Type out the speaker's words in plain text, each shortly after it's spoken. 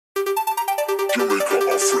GERMAICA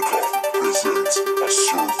Africa presents a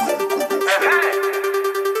shure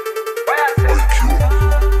production.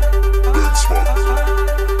 Benzman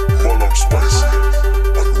Mallam Spicy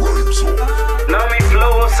and Rymzo. Now me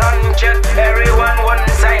flows and check, everyone one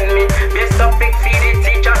sign me. Best topic feed the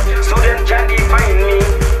teachers, students can define me.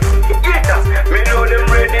 Haters, me know them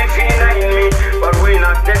ready for nine me, but we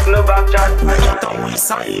not take no back chat.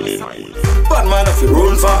 Bad man if you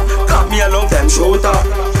roll for, got me a long time Shotta.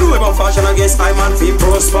 Do ever fashion against time and feel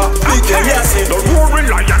prosper. Big yes, the roaring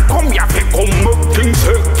lion come here, they come make things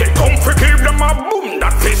hectic. Come for give them a boom,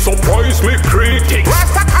 that they surprise me critics.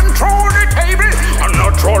 Rasta control the table, a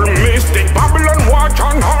natural mystic. Babylon watch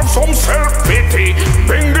and have some self-pity.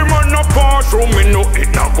 Bring them on a bathroom, me know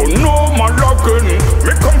it not go no Malagan.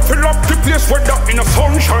 Me come fill up the place whether in the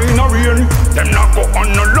sunshine or rain. Them not go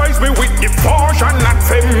analyze me with the fashion and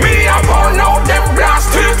say me a burn out them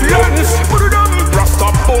blasted lens. Put them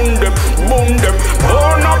Rasta burn them,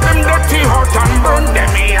 burn out them dirty heart and burn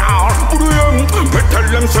them out. Put them, me tell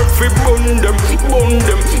them say fi burn them, burn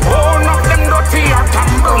out them dirty heart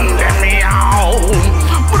and burn them out.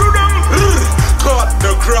 Put them. Cut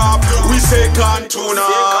the crop, we say canton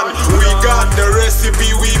on. We got the recipe,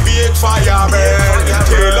 we bake fireman.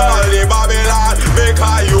 Tell all the Babylon, make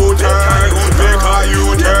a U-turn, make a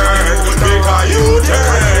U-turn, make a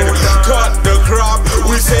U-turn. Cut the crop,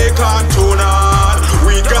 we say canton on.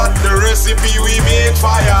 We got the recipe, we make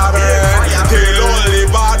fireman. Tell all the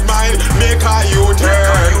bad mind, make a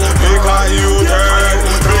U-turn, make a U-turn,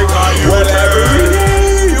 make a U-turn.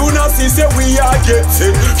 Say we are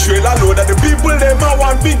getting straight. I know that the people them a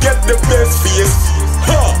want we get the best face.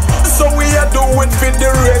 So we are doing for the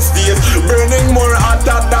rest days. Burning more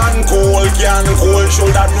hotter than coal can. Coal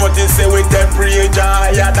should have noticed say with temperature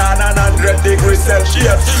higher than 100 degrees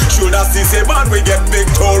Celsius. Should have see say man we get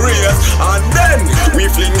victorious. And then we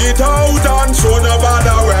fling it out and show no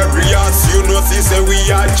bother warriors. You know see say we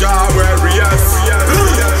are Jah warriors.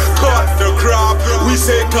 Cut the crop, we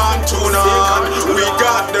say canton on. We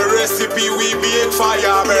got the recipe, we bake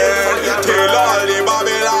fireman. Tell all the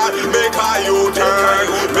Babylon, make a U-turn,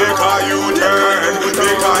 make a U-turn,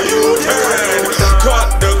 make a U-turn.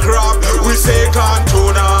 Cut the crop, we say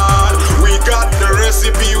canton on. We got the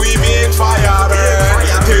recipe, we make fireman.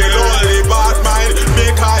 Tell all the bad mind,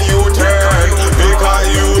 make a U-turn, make a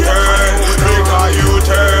U-turn, make a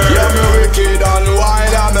U-turn. Yeah, me wicked and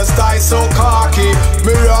wild and my style so cocky.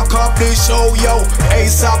 Me rock up the show, yo,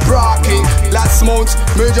 ASAP Rocky. Last month,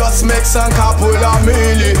 me just make some couple of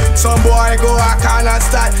milli. Some boy go a kinda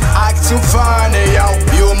start act too funny, yo.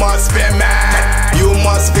 You must be mad, you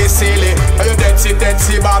must be silly. You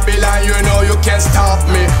dirty Babylon, you know you can't stop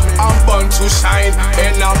me. I'm born to shine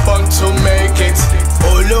and I'm born to make it.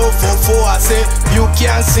 All over I say, you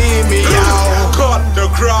can't see me, yo. Cut the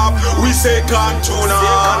crop, we say canton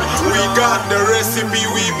on. We got the recipe,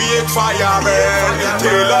 we bake fireman.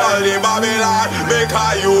 Tell all the Babylon, make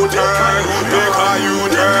a U-turn, make a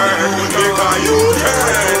U-turn, make a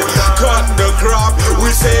U-turn. Cut the crop, we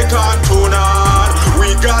say canton on.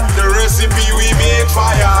 We got the recipe, we make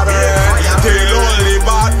fireman. Tell all the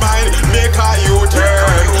bad mind, make a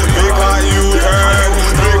U-turn, make a U-turn,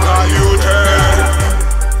 make a U-turn.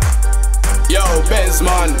 Yo,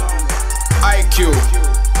 Benzman, IQ,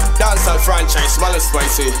 dancehall franchise, Mallam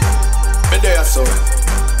Spicy. Me there so.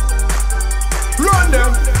 Run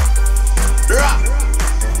them. Rap.